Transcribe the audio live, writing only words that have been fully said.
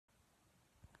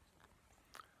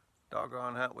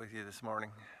Doggone hunt with you this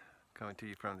morning. Coming to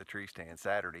you from the tree stand,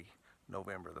 Saturday,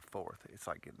 November the 4th. It's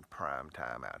like getting prime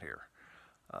time out here.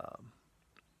 It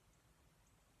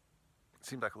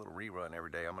seems like a little rerun every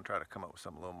day. I'm going to try to come up with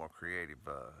something a little more creative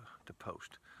to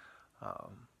post.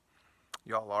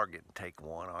 Y'all are getting take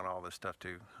one on all this stuff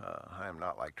too. I am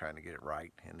not like trying to get it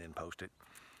right and then post it.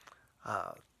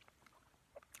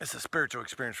 It's a spiritual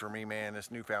experience for me, man.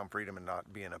 This newfound freedom and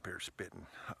not being up here spitting.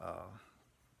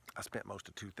 I spent most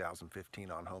of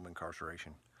 2015 on home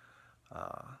incarceration.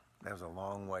 That was a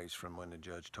long ways from when the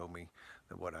judge told me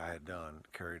that what I had done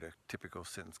carried a typical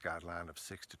sentence guideline of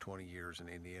 6 to 20 years in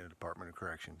the Indiana Department of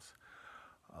Corrections.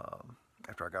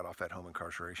 After I got off that home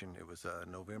incarceration, it was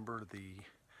November the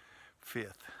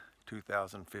 5th,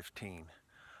 2015.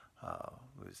 It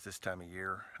was this time of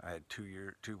year. I had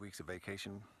 2 weeks of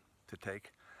vacation to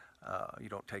take. You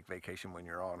don't take vacation when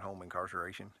you're on home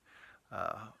incarceration.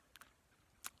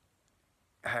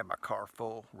 I had my car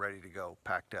full, ready to go,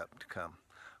 packed up to come.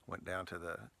 Went down to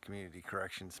the community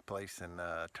corrections place and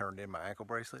turned in my ankle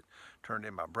bracelet, turned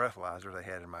in my breathalyzer they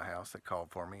had in my house that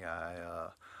called for me. I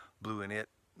blew in it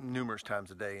numerous times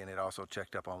a day, and it also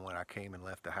checked up on when I came and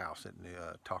left the house and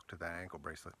talked to that ankle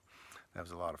bracelet. That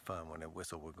was a lot of fun when the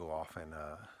whistle would go off and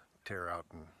tear out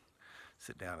and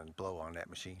sit down and blow on that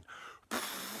machine.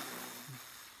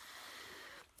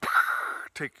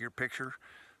 Take your picture,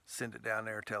 send it down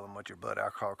there, tell them what your blood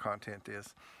alcohol content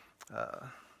is.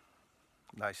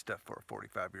 Nice stuff for a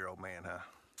 45-year-old man, huh?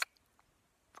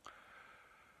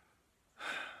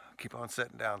 Keep on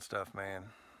setting down stuff, man.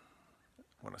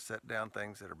 When I set down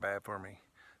things that are bad for me,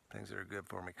 things that are good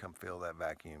for me come fill that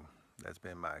vacuum. That's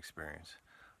been my experience.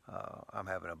 I'm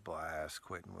having a blast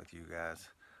quitting with you guys.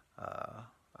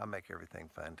 I make everything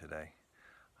fun today.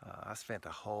 I spent a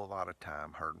whole lot of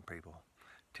time hurting people.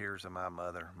 Tears of my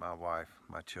mother, my wife,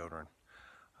 my children.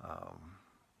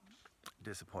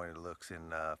 Disappointed looks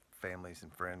in families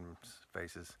and friends'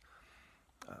 faces.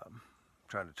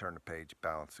 Trying to turn the page,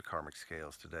 balance the karmic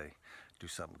scales today, do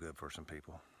something good for some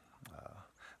people.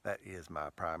 That is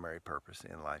my primary purpose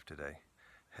in life today.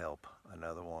 Help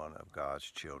another one of God's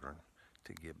children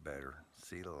to get better,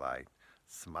 see the light,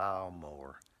 smile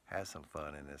more, have some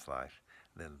fun in this life.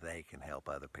 Then they can help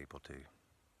other people too.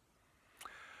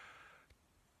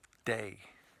 Day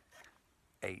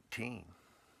 18.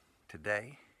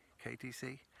 Today,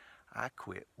 KTC, I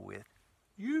quit with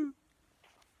you.